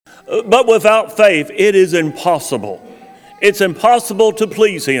But without faith, it is impossible. It's impossible to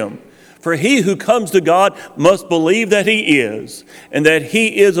please Him. For he who comes to God must believe that He is, and that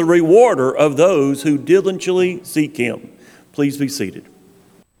He is a rewarder of those who diligently seek Him. Please be seated.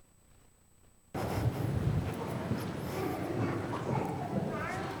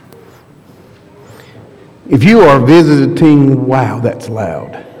 If you are visiting, wow, that's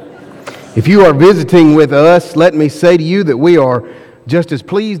loud. If you are visiting with us, let me say to you that we are just as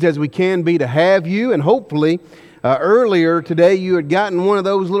pleased as we can be to have you, and hopefully earlier today you had gotten one of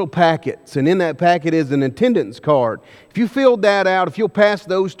those little packets, and in that packet is an attendance card. If you filled that out, if you'll pass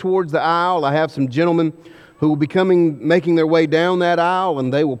those towards the aisle, I have some gentlemen who will be making their way down that aisle,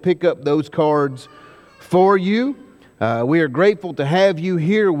 and they will pick up those cards for you. We are grateful to have you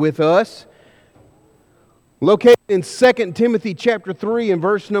here with us. Located in 2 Timothy chapter 3 and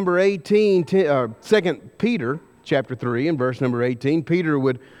verse number 18, 2 Peter chapter 3 and verse number 18, Peter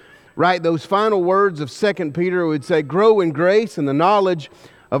would write those final words of 2 Peter. Would say, grow in grace and the knowledge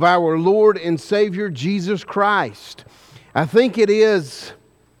of our Lord and Savior Jesus Christ. I think it is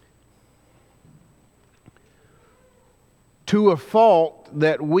to a fault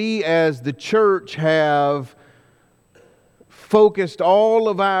that we as the church have focused all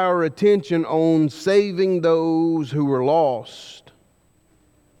of our attention on saving those who were lost.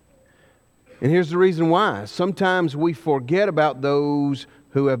 And here's the reason why. Sometimes we forget about those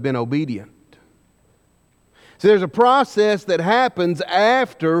who have been obedient. So there's a process that happens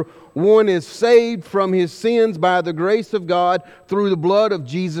after one is saved from his sins by the grace of God through the blood of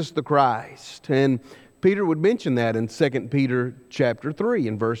Jesus the Christ. And Peter would mention that in 2 Peter chapter 3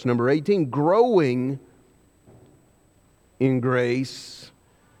 and verse number 18. Growing in grace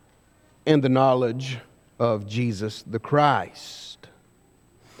and the knowledge of Jesus the Christ.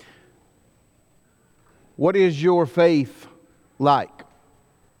 What is your faith like?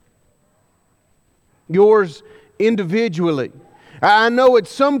 Yours individually. I know at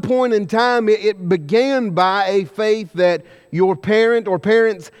some point in time it began by a faith that your parent or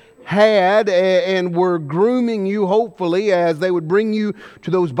parents had and were grooming you, hopefully, as they would bring you to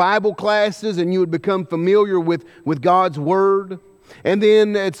those Bible classes and you would become familiar with God's Word. And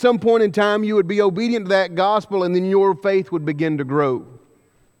then at some point in time you would be obedient to that gospel, and then your faith would begin to grow.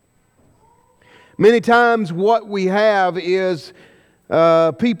 Many times what we have is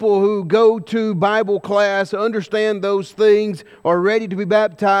people who go to Bible class, understand those things, are ready to be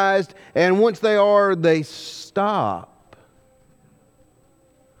baptized, and once they are, they stop.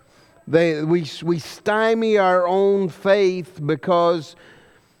 We stymie our own faith because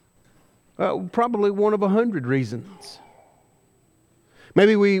probably one of 100 reasons.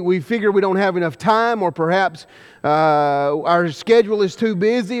 Maybe we figure we don't have enough time, or perhaps our schedule is too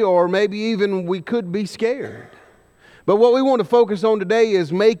busy, or maybe even we could be scared. But what we want to focus on today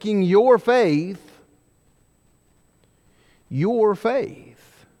is making your faith your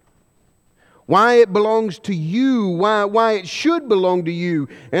faith. Why it belongs to you, why it should belong to you.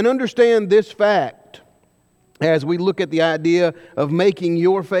 And understand this fact as we look at the idea of making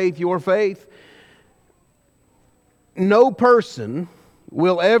your faith your faith. No person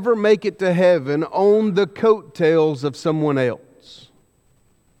will ever make it to heaven on the coattails of someone else.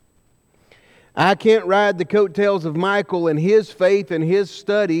 I can't ride the coattails of Michael and his faith and his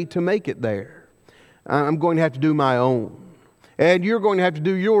study to make it there. I'm going to have to do my own. And you're going to have to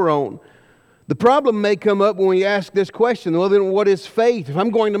do your own. The problem may come up when we ask this question, well then what is faith? If I'm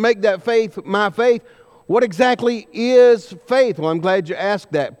going to make that faith my faith, what exactly is faith? Well, I'm glad you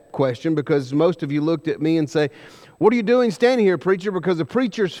asked that question, because most of you looked at me and say, what are you doing standing here, preacher? Because a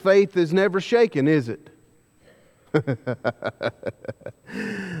preacher's faith is never shaken, is it?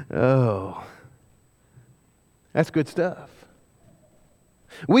 Oh, that's good stuff.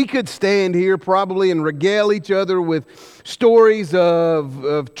 We could stand here probably and regale each other with stories of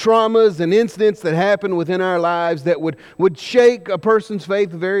traumas and incidents that happen within our lives that would shake a person's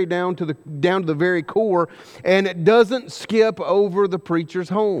faith very down to the very core, and it doesn't skip over the preacher's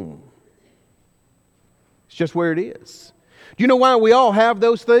home. It's just where it is. Do you know why we all have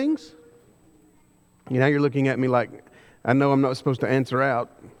those things? Now you're looking at me like, I know I'm not supposed to answer out.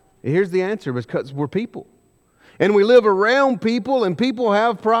 Here's the answer, because we're people. And we live around people, and people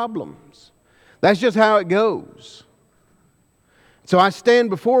have problems. That's just how it goes. So I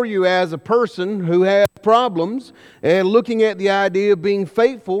stand before you as a person who has problems, and looking at the idea of being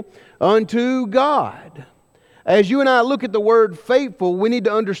faithful unto God. As you and I look at the word faithful, we need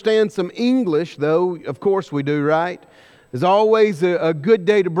to understand some English, though, of course we do, right? There's always a good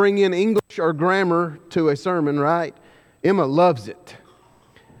day to bring in English or grammar to a sermon, right? Emma loves it.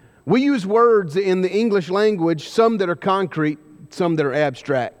 We use words in the English language, some that are concrete, some that are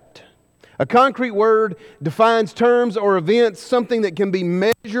abstract. A concrete word defines terms or events, something that can be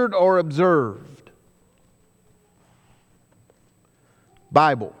measured or observed.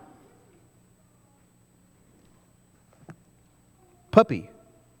 Bible. Puppy.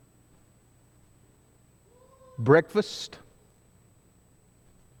 Breakfast.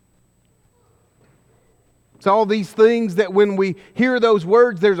 It's all these things that when we hear those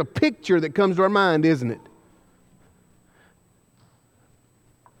words, there's a picture that comes to our mind, isn't it?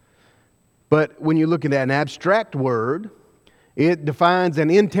 But when you look at an abstract word, it defines an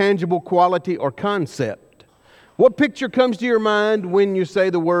intangible quality or concept. What picture comes to your mind when you say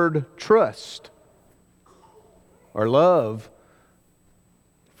the word trust or love,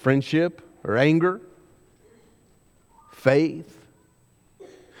 friendship or anger, faith?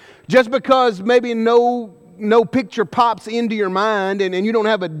 Just because maybe no picture pops into your mind and you don't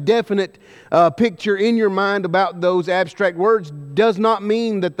have a definite picture in your mind about those abstract words does not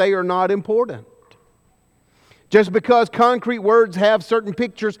mean that they are not important. Just because concrete words have certain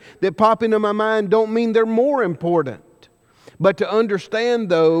pictures that pop into my mind don't mean they're more important. But to understand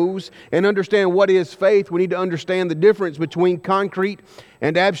those and understand what is faith, we need to understand the difference between concrete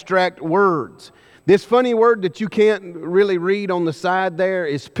and abstract words. This funny word that you can't really read on the side there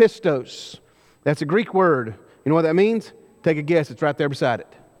is pistos. That's a Greek word. You know what that means? Take a guess. It's right there beside it.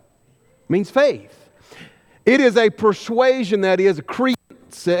 It means faith. It is a persuasion that is a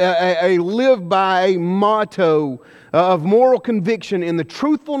credence, a live by, a motto of moral conviction in the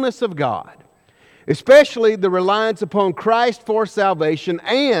truthfulness of God, especially the reliance upon Christ for salvation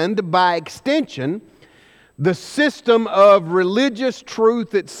and, by extension, the system of religious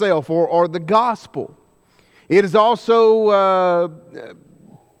truth itself or the gospel. It is also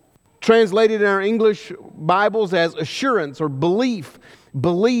translated in our English Bibles as assurance or belief,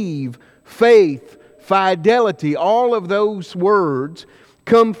 believe, faith, fidelity. All of those words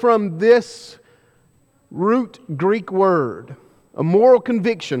come from this root Greek word, a moral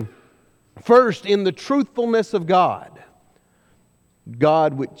conviction, first in the truthfulness of God,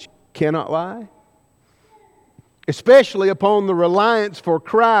 God which cannot lie, especially upon the reliance for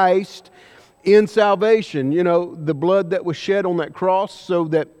Christ in salvation. You know, the blood that was shed on that cross so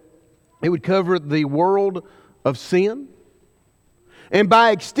that it would cover the world of sin. And by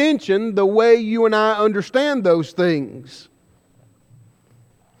extension, the way you and I understand those things.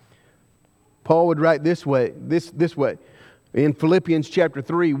 Paul would write this way in Philippians chapter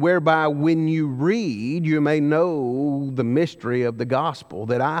 3, whereby when you read, you may know the mystery of the gospel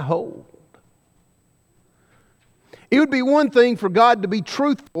that I hold. It would be one thing for God to be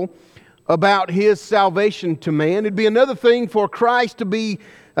truthful about His salvation to man. It'd be another thing for Christ to be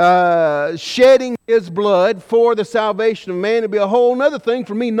shedding His blood for the salvation of man. It'd be a whole other thing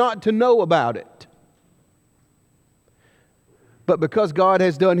for me not to know about it. But because God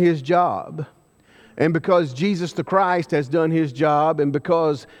has done His job, and because Jesus the Christ has done His job, and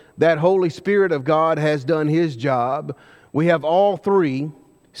because that Holy Spirit of God has done His job, we have all three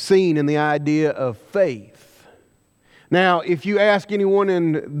seen in the idea of faith. Now, if you ask anyone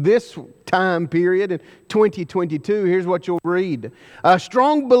in this time period, in 2022, here's what you'll read. A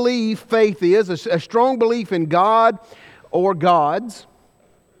strong belief, faith is, a strong belief in God or gods,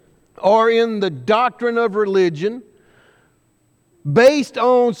 or in the doctrine of religion, based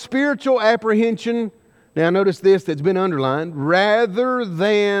on spiritual apprehension. Now, notice this that's been underlined, rather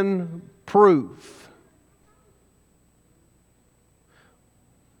than proof.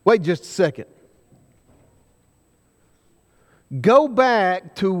 Wait just a second. Go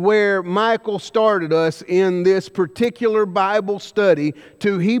back to where Michael started us in this particular Bible study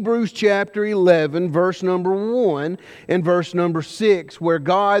to Hebrews chapter 11, verse number 1 and verse number 6, where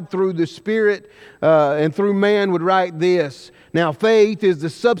God through the Spirit and through man would write this. Now faith is the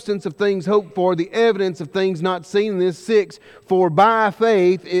substance of things hoped for, the evidence of things not seen. This 6, for by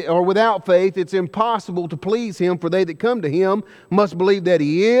faith or without faith it's impossible to please Him, for they that come to Him must believe that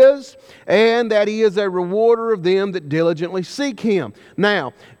He is, and that He is a rewarder of them that diligently seek Him.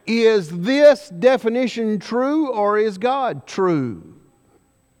 Now, is this definition true or is God true?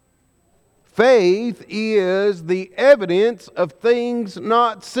 Faith is the evidence of things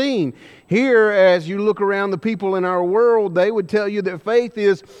not seen. Here, as you look around the people in our world, they would tell you that faith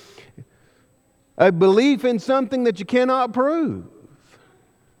is a belief in something that you cannot prove.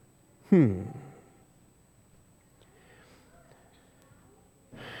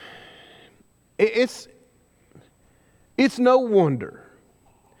 It's no wonder.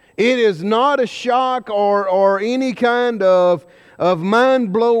 It is not a shock or any kind of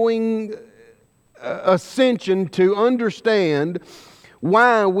mind-blowing ascension to understand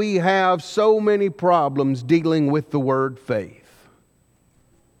why we have so many problems dealing with the word faith.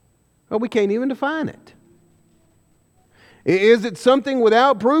 Well, we can't even define it. Is it something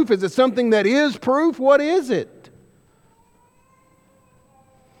without proof? Is it something that is proof? What is it?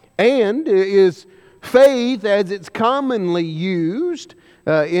 And is faith, as it's commonly used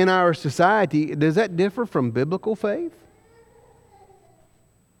in our society, does that differ from biblical faith?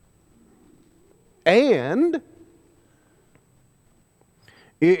 And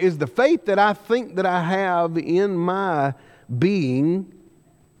is the faith that I think that I have in my being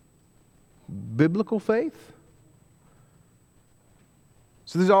biblical faith?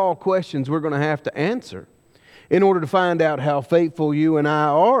 So these are all questions we're going to have to answer in order to find out how faithful you and I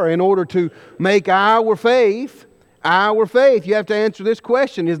are. In order to make our faith, you have to answer this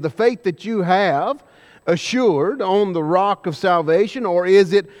question. Is the faith that you have assured on the rock of salvation, or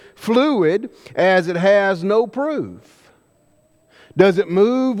is it fluid as it has no proof? Does it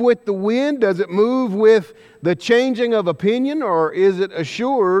move with the wind? Does it move with the changing of opinion, or is it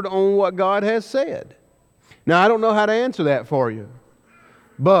assured on what God has said? Now, I don't know how to answer that for you,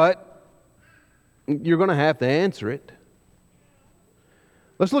 but you're going to have to answer it.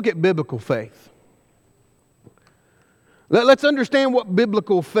 Let's look at biblical faith. Let's understand what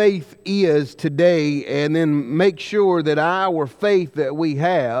biblical faith is today, and then make sure that our faith that we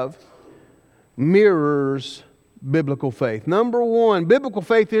have mirrors biblical faith. Number one, biblical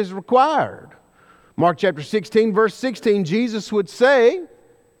faith is required. Mark chapter 16, verse 16, Jesus would say,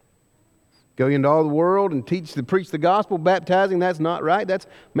 go into all the world and preach the gospel, baptizing. That's not right. That's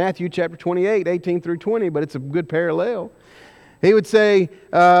Matthew chapter 28, 18 through 20, but it's a good parallel. He would say,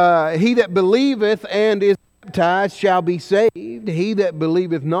 he that believeth and is baptized shall be saved. He that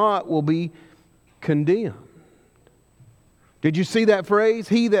believeth not will be condemned. Did you see that phrase?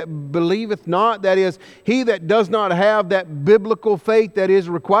 He that believeth not, that is, he that does not have that biblical faith that is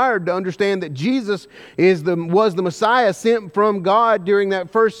required to understand that Jesus was the Messiah sent from God during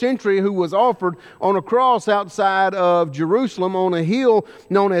that first century, who was offered on a cross outside of Jerusalem on a hill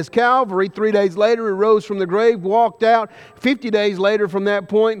known as Calvary. 3 days later, he rose from the grave, walked out. 50 days later from that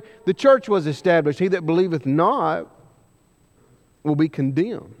point, the church was established. He that believeth not will be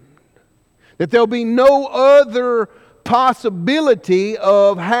condemned. That there'll be no other possibility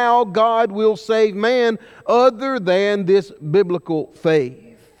of how God will save man other than this biblical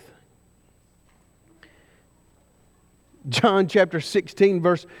faith. John chapter 16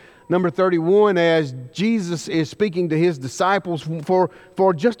 verse number 31, as Jesus is speaking to His disciples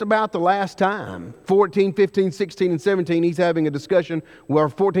for just about the last time. 14, 15, 16, and 17, He's having a discussion. Well,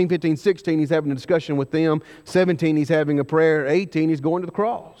 14, 15, 16, He's having a discussion with them. 17, He's having a prayer. 18, He's going to the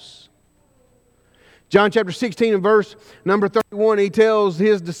cross. John chapter 16 and verse number 31, He tells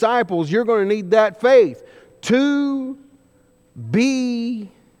His disciples, you're going to need that faith to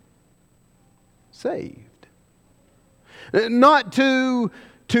be saved. Not to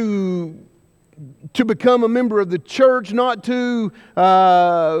become a member of the church, not to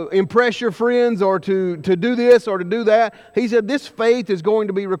impress your friends or to do this or to do that. He said this faith is going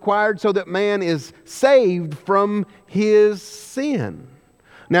to be required so that man is saved from his sin.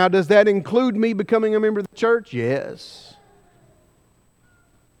 Now, does that include me becoming a member of the church? Yes.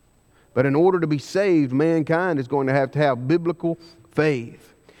 But in order to be saved, mankind is going to have biblical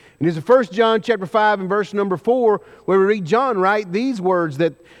faith. And it's in 1 John chapter 5 and verse number 4 where we read John write these words,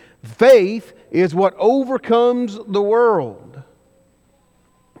 that faith is what overcomes the world.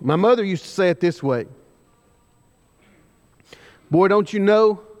 My mother used to say it this way. Boy, don't you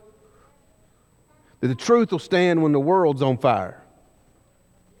know that the truth will stand when the world's on fire?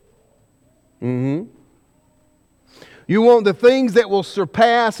 You want the things that will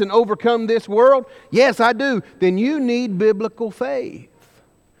surpass and overcome this world? Yes, I do. Then you need biblical faith.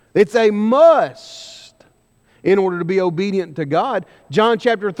 It's a must in order to be obedient to God. John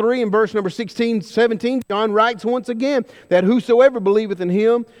chapter 3 and verse number 16, 17, John writes once again that whosoever believeth in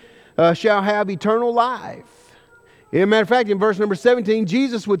Him shall have eternal life. As a matter of fact, in verse number 17,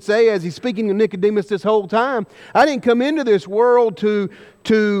 Jesus would say, as He's speaking to Nicodemus this whole time, I didn't come into this world to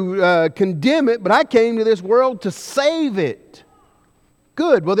condemn it, but I came to this world to save it.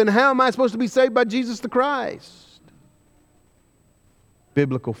 Good. Well, then how am I supposed to be saved by Jesus the Christ?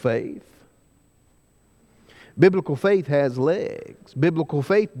 Biblical faith. Biblical faith has legs. Biblical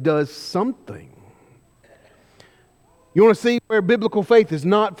faith does something. You want to see where biblical faith is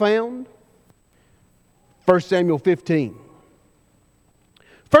not found? 1 Samuel 15.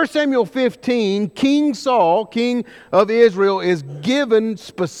 1 Samuel 15, King Saul, king of Israel, is given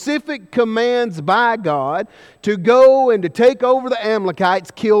specific commands by God to go and to take over the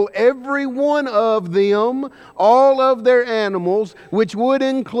Amalekites, kill every one of them, all of their animals, which would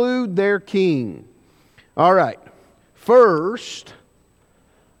include their king. All right. First,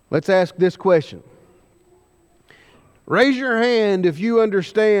 Let's ask this question. Raise your hand if you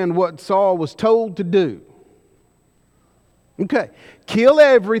understand what Saul was told to do. Okay. Kill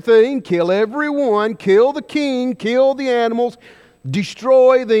everything, kill everyone, kill the king, kill the animals,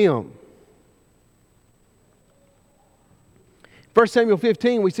 destroy them. 1 Samuel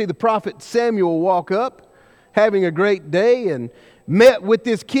 15, we see the prophet Samuel walk up, having a great day, and met with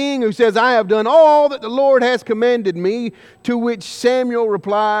this king who says, I have done all that the Lord has commanded me, to which Samuel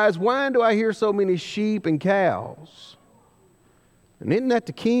replies, why do I hear so many sheep and cows? And isn't that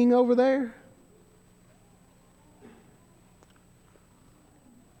the king over there?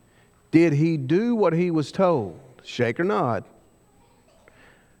 Did he do what he was told? Shake or nod.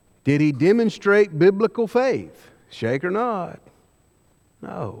 Did he demonstrate biblical faith? Shake or nod.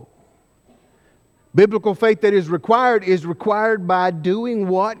 No. Biblical faith that is required by doing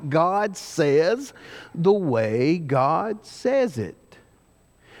what God says the way God says it.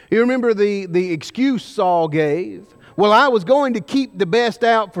 You remember the excuse Saul gave? Well, I was going to keep the best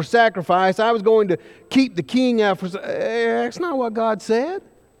out for sacrifice. I was going to keep the king out for... That's not what God said.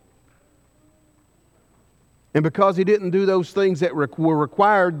 And because he didn't do those things that were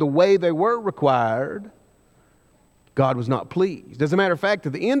required the way they were required, God was not pleased. As a matter of fact,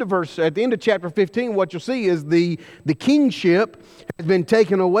 at the end of chapter 15, what you'll see is the kingship has been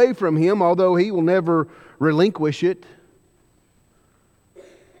taken away from him, although he will never relinquish it.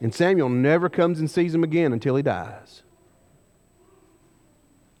 And Samuel never comes and sees him again until he dies.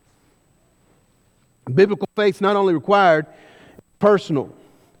 Biblical faith is not only required, personal.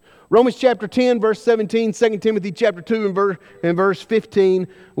 Romans chapter 10, verse 17, 2 Timothy chapter 2 and verse 15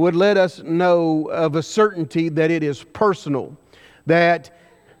 would let us know of a certainty that it is personal. That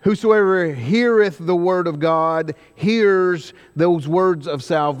whosoever heareth the word of God hears those words of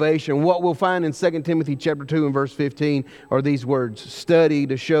salvation. What we'll find in 2 Timothy chapter 2 and verse 15 are these words. Study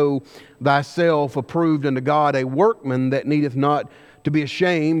to show thyself approved unto God, a workman that needeth not to be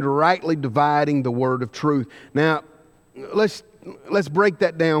ashamed, rightly dividing the word of truth. Now, let's break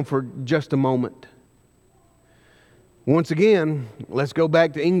that down for just a moment. Once again, let's go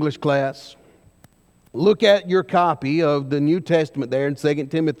back to English class. Look at your copy of the New Testament there in 2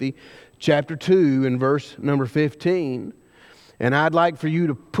 Timothy chapter 2 and verse number 15. And I'd like for you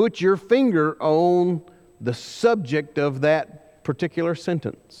to put your finger on the subject of that particular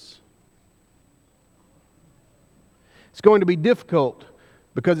sentence. It's going to be difficult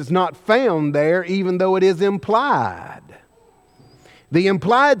because it's not found there, even though it is implied. The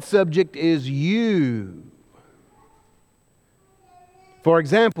implied subject is you. For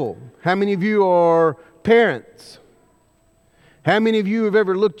example, how many of you are parents? How many of you have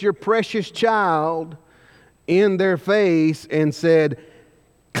ever looked your precious child in their face and said,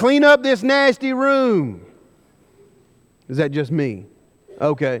 clean up this nasty room? Is that just me?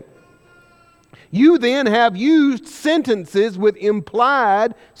 Okay. You then have used sentences with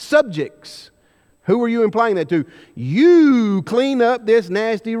implied subjects. Who are you implying that to? You clean up this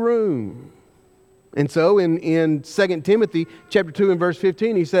nasty room. And so in 2 Timothy chapter 2 and verse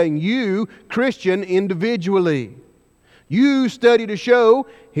 15, he's saying, you, Christian, individually. You study to show,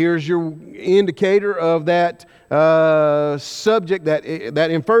 here's your indicator of that subject,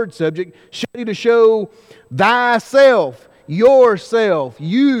 that inferred subject, study to show thyself, yourself.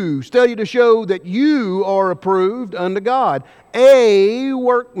 You study to show that you are approved unto God. A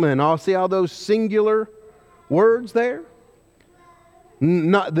workman. I'll see all those singular words there.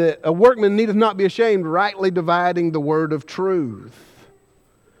 A workman needeth not be ashamed, rightly dividing the word of truth.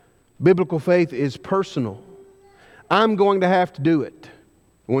 Biblical faith is personal. I'm going to have to do it.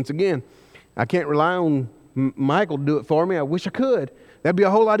 Once again, I can't rely on Michael to do it for me. I wish I could. That'd be a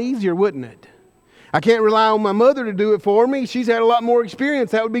whole lot easier, wouldn't it? I can't rely on my mother to do it for me. She's had a lot more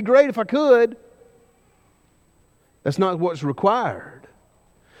experience. That would be great if I could. That's not what's required.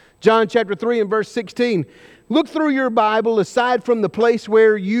 John chapter 3 and verse 16. Look through your Bible, aside from the place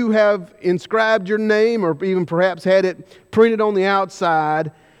where you have inscribed your name or even perhaps had it printed on the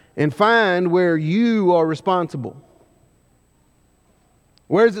outside, and find where you are responsible.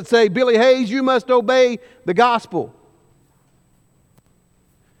 Where does it say, Billy Hayes, you must obey the gospel?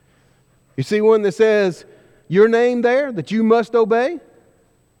 You see one that says your name there that you must obey?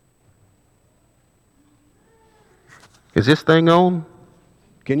 Is this thing on?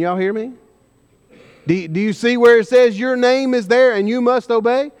 Can y'all hear me? Do you see where it says your name is there and you must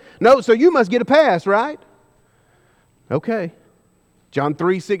obey? No, so you must get a pass, right? Okay. John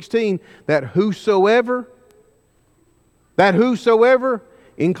 3:16, that whosoever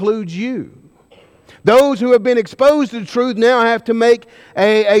includes you. Those who have been exposed to the truth now have to make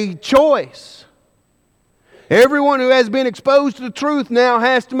a choice. Everyone who has been exposed to the truth now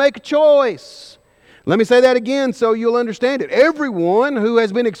has to make a choice. Let me say that again so you'll understand it. Everyone who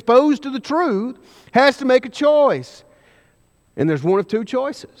has been exposed to the truth has to make a choice. And there's one of two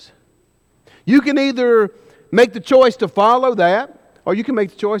choices. You can either make the choice to follow that, or you can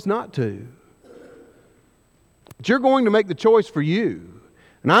make the choice not to. But you're going to make the choice for you.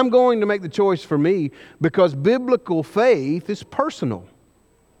 And I'm going to make the choice for me, because biblical faith is personal.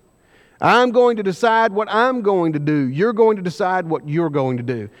 I'm going to decide what I'm going to do. You're going to decide what you're going to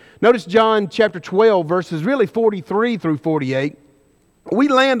do. Notice John chapter 12, verses really 43 through 48. We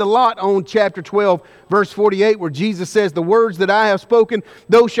land a lot on chapter 12, verse 48, where Jesus says, "The words that I have spoken,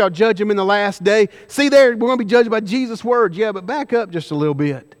 those shall judge them in the last day." See there, we're going to be judged by Jesus' words. Yeah, but back up just a little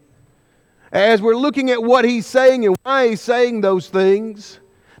bit. As we're looking at what He's saying and why He's saying those things,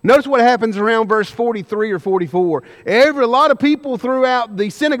 notice what happens around verse 43 or 44. A lot of people throughout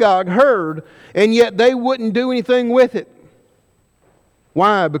the synagogue heard, and yet they wouldn't do anything with it.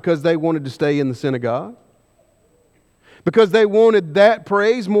 Why? Because they wanted to stay in the synagogue. Because they wanted that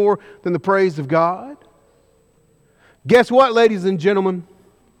praise more than the praise of God. Guess what, ladies and gentlemen?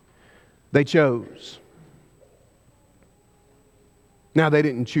 They chose. Now, they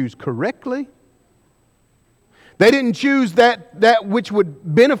didn't choose correctly. They didn't choose that which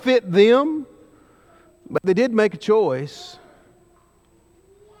would benefit them, but they did make a choice.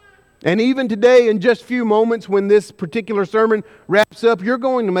 And even today, in just a few moments, when this particular sermon wraps up, you're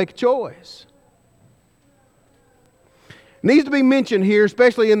going to make a choice. It needs to be mentioned here,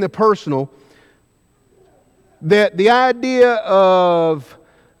 especially in the personal, that the idea of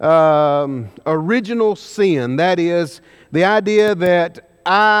original sin, that is, the idea that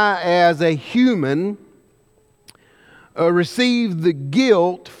I, as a human, received the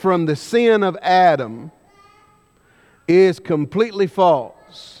guilt from the sin of Adam, is completely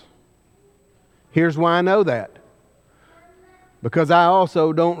false. Here's why I know that. Because I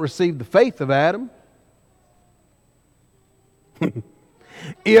also don't receive the faith of Adam.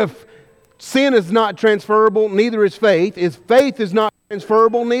 If sin is not transferable, neither is faith. If faith is not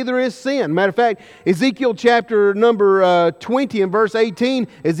transferable, neither is sin. Matter of fact, Ezekiel chapter number 20 and verse 18,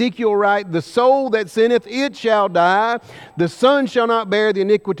 Ezekiel writes, "The soul that sinneth, it shall die. The son shall not bear the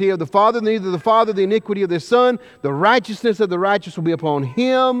iniquity of the father, neither the father the iniquity of the son. The righteousness of the righteous will be upon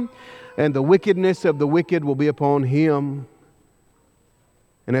him, and the wickedness of the wicked will be upon him."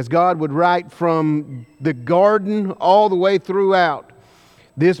 And as God would write from the garden all the way throughout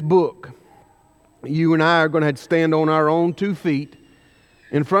this book, you and I are going to have to stand on our own 2 feet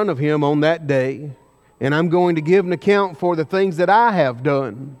in front of Him on that day. And I'm going to give an account for the things that I have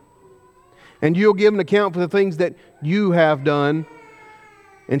done. And you'll give an account for the things that you have done.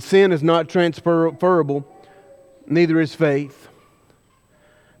 And sin is not transferable, neither is faith.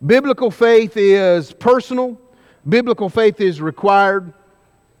 Biblical faith is personal. Biblical faith is required.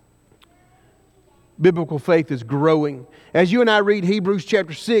 Biblical faith is growing. As you and I read Hebrews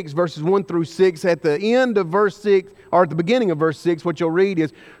chapter 6, verses 1 through 6, at the end of verse 6, or at the beginning of verse 6, what you'll read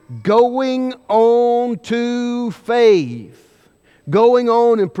is, going on to faith. Going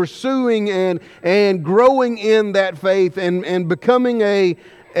on and pursuing and growing in that faith and becoming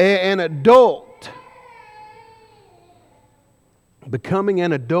an adult. Becoming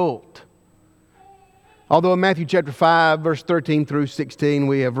an adult. Although in Matthew chapter 5, verse 13 through 16,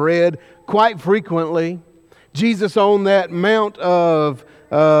 we have read quite frequently, Jesus on that Mount on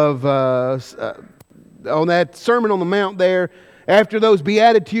that Sermon on the Mount there, after those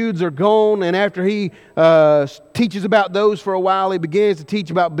Beatitudes are gone and after He teaches about those for a while, He begins to teach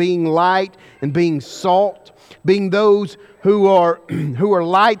about being light and being salt, being those who are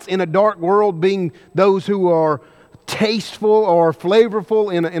lights in a dark world, being those who are tasteful or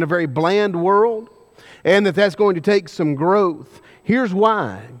flavorful in a very bland world. And that's going to take some growth. Here's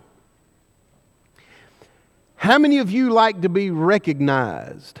why. How many of you like to be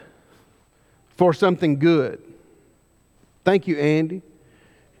recognized for something good? Thank you, Andy.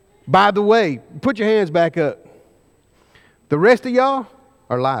 By the way, put your hands back up. The rest of y'all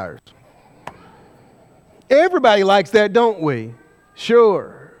are liars. Everybody likes that, don't we?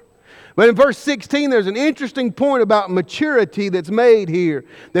 Sure. But in verse 16, there's an interesting point about maturity that's made here.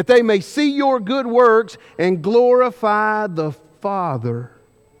 That they may see your good works and glorify the Father.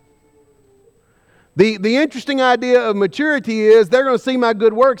 The interesting idea of maturity is they're going to see my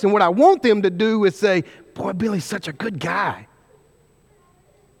good works, and what I want them to do is say, "Boy, Billy's such a good guy."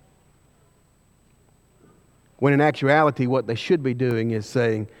 When in actuality, what they should be doing is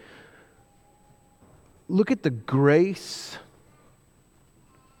saying, "Look at the grace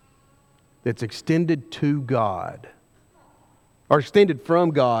that's extended to God, or extended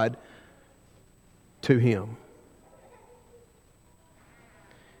from God to Him."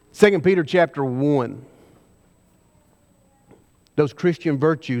 2 Peter chapter 1. Those Christian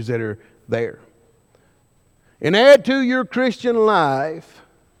virtues that are there. And add to your Christian life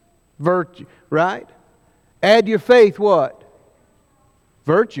virtue, right? Add your faith what?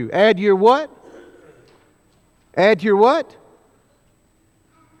 Virtue. Add your what? Add your what?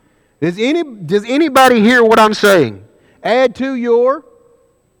 Does anybody hear what I'm saying? Add to your...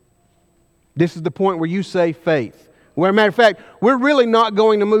 This is the point where you say faith. Well, as a matter of fact, we're really not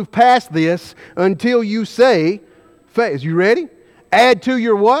going to move past this until you say faith. You ready? Add to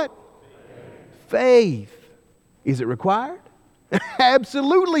your what? Faith. Is it required?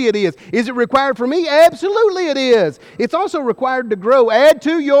 Absolutely it is. Is it required for me? Absolutely it is. It's also required to grow. Add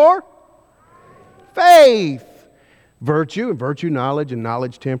to your faith. Virtue, and virtue knowledge, and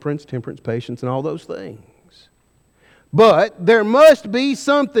knowledge temperance, temperance patience, and all those things. But there must be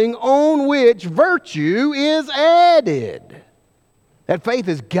something on which virtue is added. That faith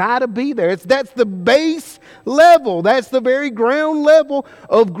has got to be there. That's the base level. That's the very ground level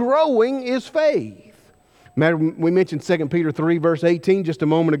of growing is faith. We mentioned 2 Peter 3 verse 18 just a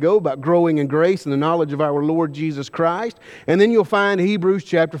moment ago about growing in grace and the knowledge of our Lord Jesus Christ. And then you'll find Hebrews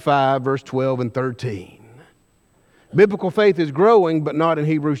chapter 5 verse 12 and 13. Biblical faith is growing, but not in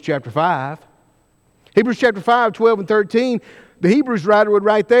Hebrews chapter 5. Hebrews chapter 5, 12 and 13, the Hebrews writer would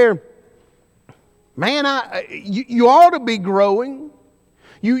write there, man, you ought to be growing.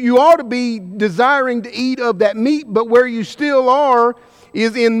 You ought to be desiring to eat of that meat, but where you still are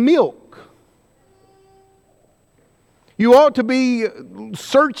is in milk. You ought to be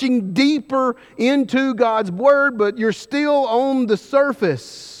searching deeper into God's Word, but you're still on the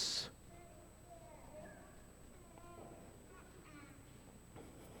surface.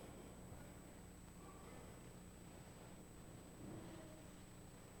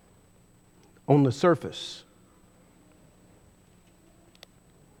 On the surface.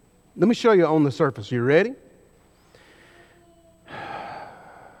 Let me show you on the surface. You ready?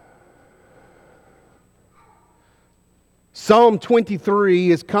 Psalm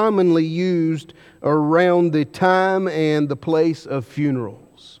 23 is commonly used around the time and the place of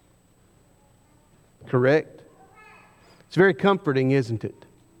funerals. Correct? It's very comforting, isn't it?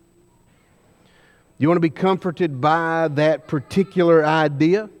 You want to be comforted by that particular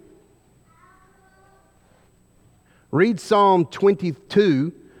idea? Read Psalm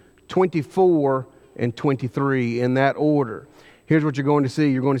 22, 24, and 23 in that order. Here's what you're going to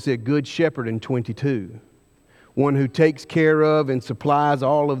see. You're going to see a good shepherd in 22. One who takes care of and supplies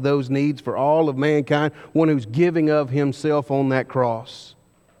all of those needs for all of mankind. One who's giving of himself on that cross.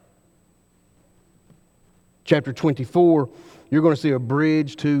 Chapter 24, you're going to see a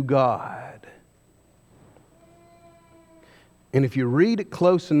bridge to God. And if you read it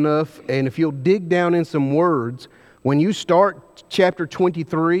close enough, and if you'll dig down in some words, when you start chapter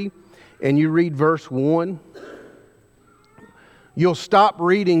 23 and you read verse 1, you'll stop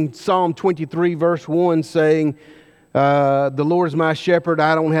reading Psalm 23 verse 1 saying, the Lord is my shepherd,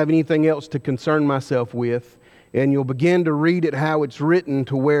 I don't have anything else to concern myself with. And you'll begin to read it how it's written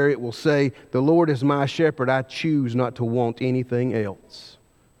to where it will say, the Lord is my shepherd, I choose not to want anything else.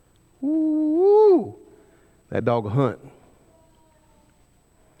 Ooh, that dog will hunt.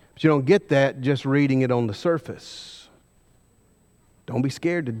 But you don't get that just reading it on the surface. Don't be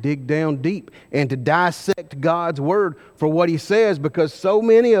scared to dig down deep and to dissect God's Word for what He says, because so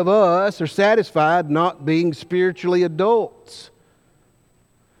many of us are satisfied not being spiritually adults.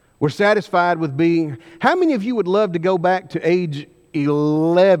 We're satisfied with being... How many of you would love to go back to age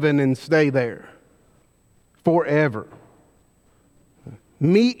 11 and stay there forever?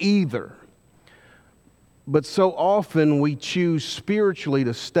 Me either. But so often we choose spiritually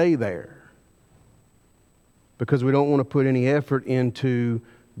to stay there because we don't want to put any effort into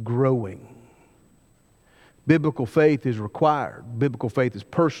growing. Biblical faith is required. Biblical faith is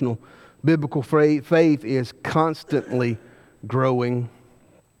personal. Biblical faith is constantly growing.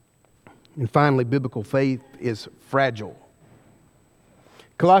 And finally, biblical faith is fragile.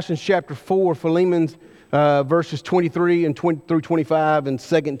 Colossians chapter 4, Philemon verses 23 and 20 through 25, and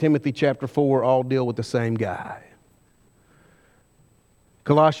 2 Timothy chapter 4 all deal with the same guy.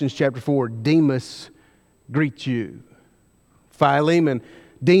 Colossians chapter 4, Demas greets you. Philemon,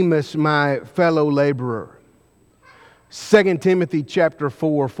 Demas, my fellow laborer. 2 Timothy chapter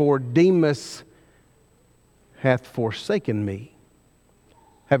 4, for Demas hath forsaken me,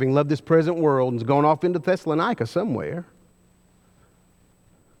 having loved this present world, and has gone off into Thessalonica somewhere.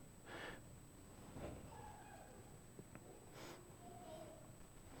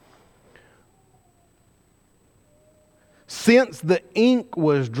 Since the ink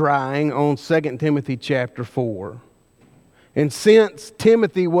was drying on 2 Timothy chapter 4, And since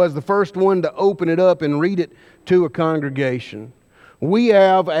Timothy was the first one to open it up and read it to a congregation, we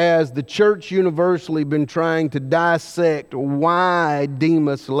have, as the church universally, been trying to dissect why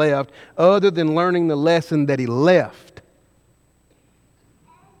Demas left, other than learning the lesson that he left.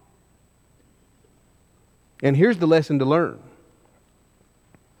 And here's the lesson to learn.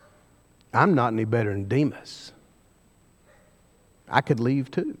 I'm not any better than Demas. I could leave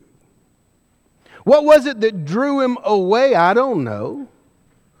too. What was it that drew him away? I don't know.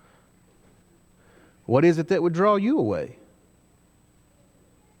 What is it that would draw you away?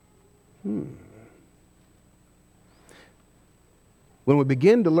 When we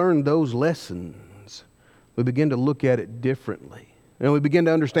begin to learn those lessons, we begin to look at it differently. And we begin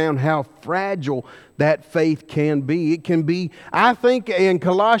to understand how fragile that faith can be. It can be, I think, in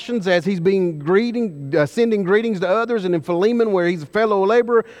Colossians, as he's being sending greetings to others, and in Philemon, where he's a fellow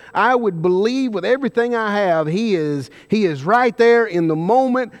laborer, I would believe with everything I have, he is right there in the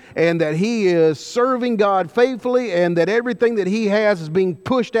moment, and that he is serving God faithfully, and that everything that he has is being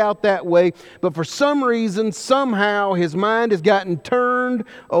pushed out that way. But for some reason, somehow, his mind has gotten turned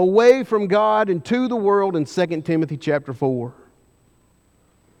away from God and to the world in 2 Timothy chapter 4.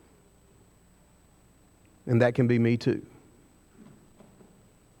 And that can be me too.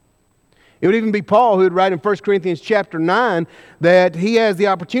 It would even be Paul who would write in 1 Corinthians chapter 9 that he has the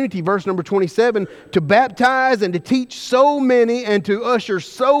opportunity, verse number 27, to baptize and to teach so many and to usher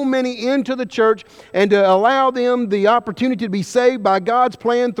so many into the church and to allow them the opportunity to be saved by God's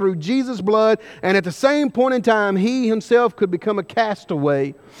plan through Jesus' blood. And at the same point in time, he himself could become a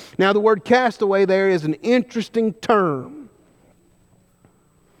castaway. Now, the word castaway there is an interesting term,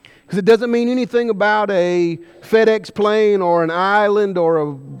 because it doesn't mean anything about a FedEx plane or an island or a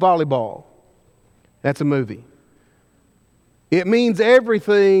volleyball. That's a movie. It means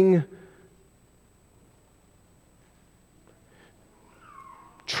everything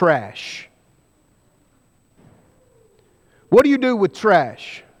trash. What do you do with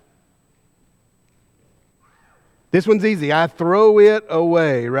trash? This one's easy. I throw it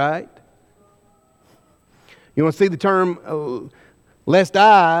away, right? You want to see the term, lest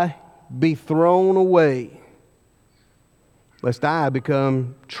I be thrown away. Lest I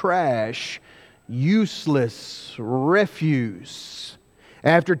become trash, useless, refuse.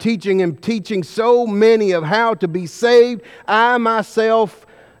 After teaching so many of how to be saved, I myself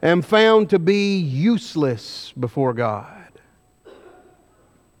am found to be useless before God.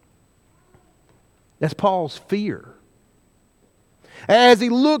 That's Paul's fear. As he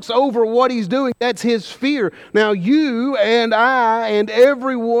looks over what he's doing, that's his fear. Now, you and I and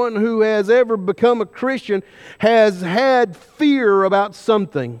everyone who has ever become a Christian has had fear about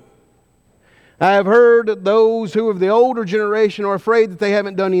something. I have heard those who are of the older generation are afraid that they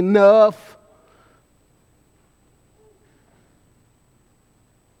haven't done enough.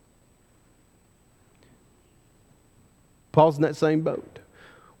 Paul's in that same boat.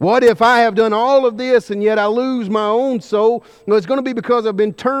 What if I have done all of this and yet I lose my own soul? Well, it's going to be because I've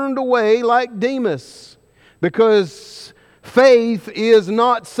been turned away like Demas. Because faith is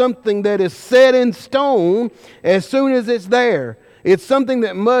not something that is set in stone as soon as it's there. It's something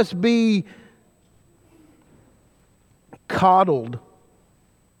that must be coddled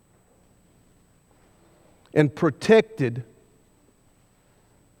and protected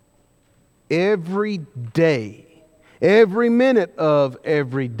every day. Every minute of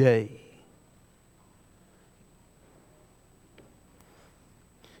every day.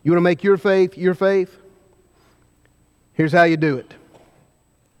 You want to make your faith your faith? Here's how you do it.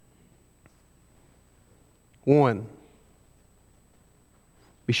 1,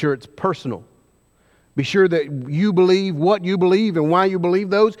 be sure it's personal. Be sure that you believe what you believe and why you believe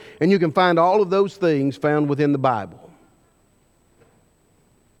those, and you can find all of those things found within the Bible.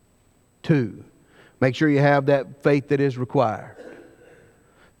 2, make sure you have that faith that is required.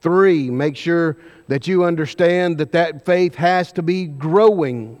 3, make sure that you understand that that faith has to be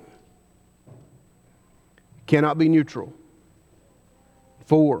growing. Cannot be neutral.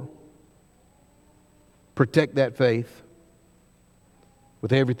 4, protect that faith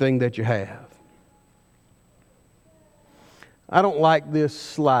with everything that you have. I don't like this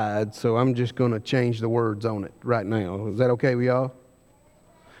slide, so I'm just going to change the words on it right now. Is that okay with y'all?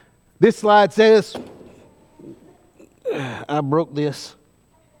 This slide says, I broke this.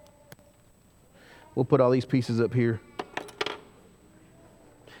 We'll put all these pieces up here.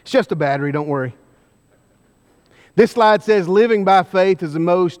 It's just a battery, don't worry. This slide says, living by faith is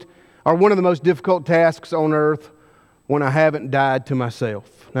one of the most difficult tasks on earth when I haven't died to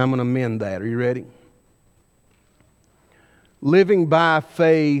myself. Now I'm going to amend that. Are you ready? Living by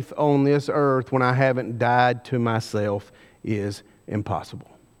faith on this earth when I haven't died to myself is impossible.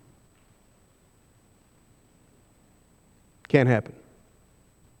 Can't happen.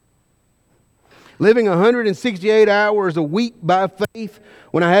 Living 168 hours a week by faith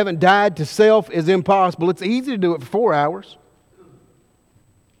when I haven't died to self is impossible. It's easy to do it for 4 hours.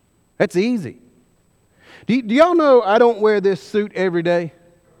 That's easy. Do y'all know I don't wear this suit every day?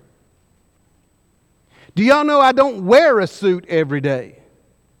 Do y'all know I don't wear a suit every day?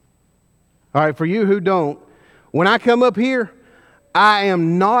 All right, for you who don't, when I come up here, I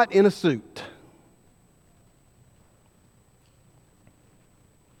am not in a suit.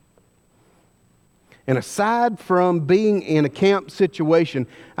 And aside from being in a camp situation,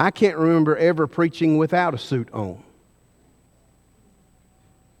 I can't remember ever preaching without a suit on.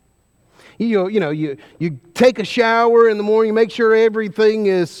 You take a shower in the morning, you make sure everything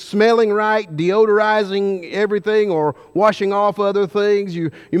is smelling right, deodorizing everything or washing off other things.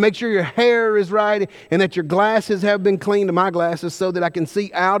 You make sure your hair is right and that your glasses have been cleaned, to my glasses, so that I can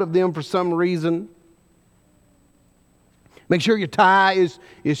see out of them for some reason. Make sure your tie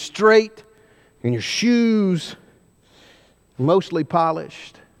is straight and your shoes mostly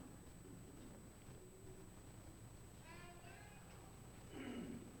polished.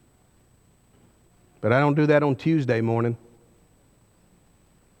 But I don't do that on Tuesday morning,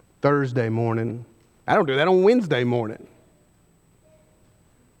 Thursday morning. I don't do that on Wednesday morning.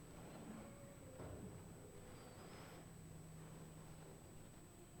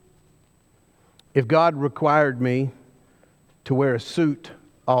 If God required me to wear a suit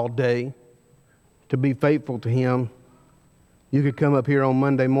all day to be faithful to Him, you could come up here on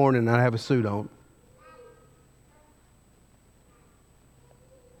Monday morning and I'd have a suit on.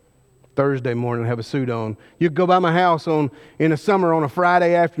 Thursday morning, have a suit on. You could go by my house in the summer on a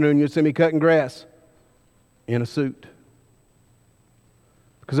Friday afternoon, you'd see me cutting grass in a suit.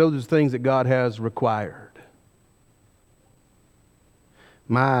 Because those are the things that God has required.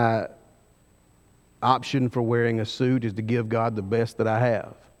 My option for wearing a suit is to give God the best that I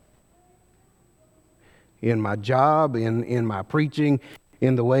have. In my job, in my preaching,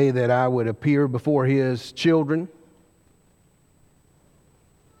 in the way that I would appear before His children.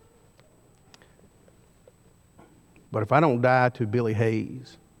 But if I don't die to Billy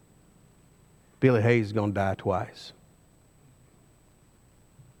Hayes is going to die twice.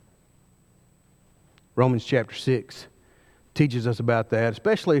 Romans chapter 6 teaches us about that,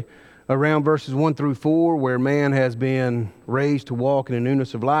 especially around verses 1 through 4, where man has been raised to walk in the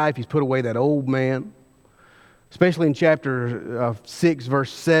newness of life. He's put away that old man. Especially in chapter 6, verse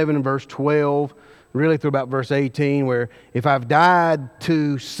 7 and verse 12, really through about verse 18, where if I've died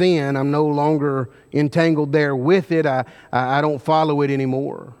to sin, I'm no longer entangled there with it. I don't follow it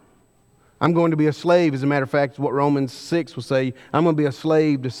anymore. I'm going to be a slave. As a matter of fact, what Romans 6 will say, I'm going to be a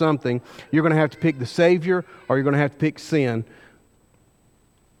slave to something. You're going to have to pick the Savior or you're going to have to pick sin.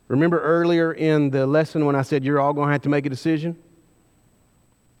 Remember earlier in the lesson when I said you're all going to have to make a decision?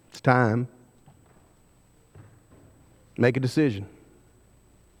 It's time. Make a decision.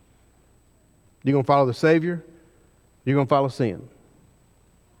 You're going to follow the Savior? You're going to follow sin.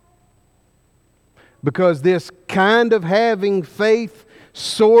 Because this kind of having faith,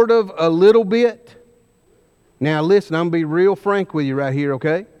 sort of a little bit. Now listen, I'm going to be real frank with you right here,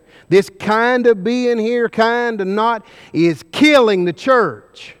 okay? This kind of being here, kind of not, is killing the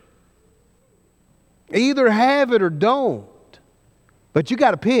church. Either have it or don't. But you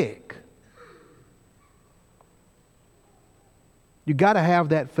got to pick. You got to have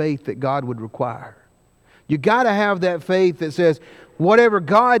that faith that God would require. You got to have that faith that says, whatever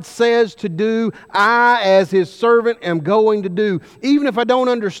God says to do, I as His servant am going to do. Even if I don't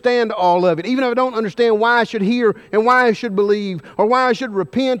understand all of it. Even if I don't understand why I should hear and why I should believe or why I should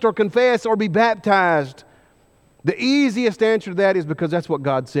repent or confess or be baptized. The easiest answer to that is because that's what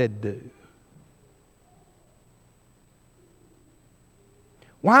God said to do.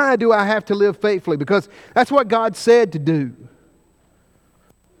 Why do I have to live faithfully? Because that's what God said to do.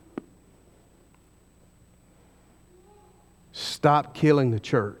 Stop killing the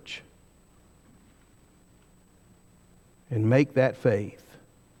church and make that faith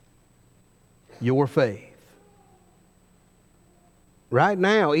your faith. Right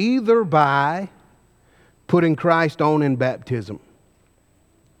now, either by putting Christ on in baptism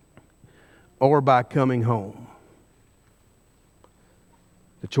or by coming home.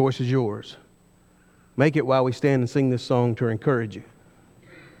 The choice is yours. Make it while we stand and sing this song to encourage you.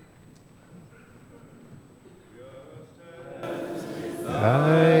 I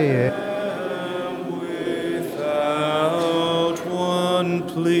am without one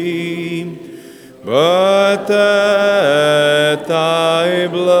plea, but that Thy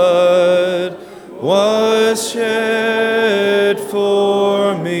blood was shed it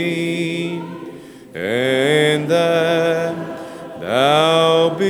for me, and that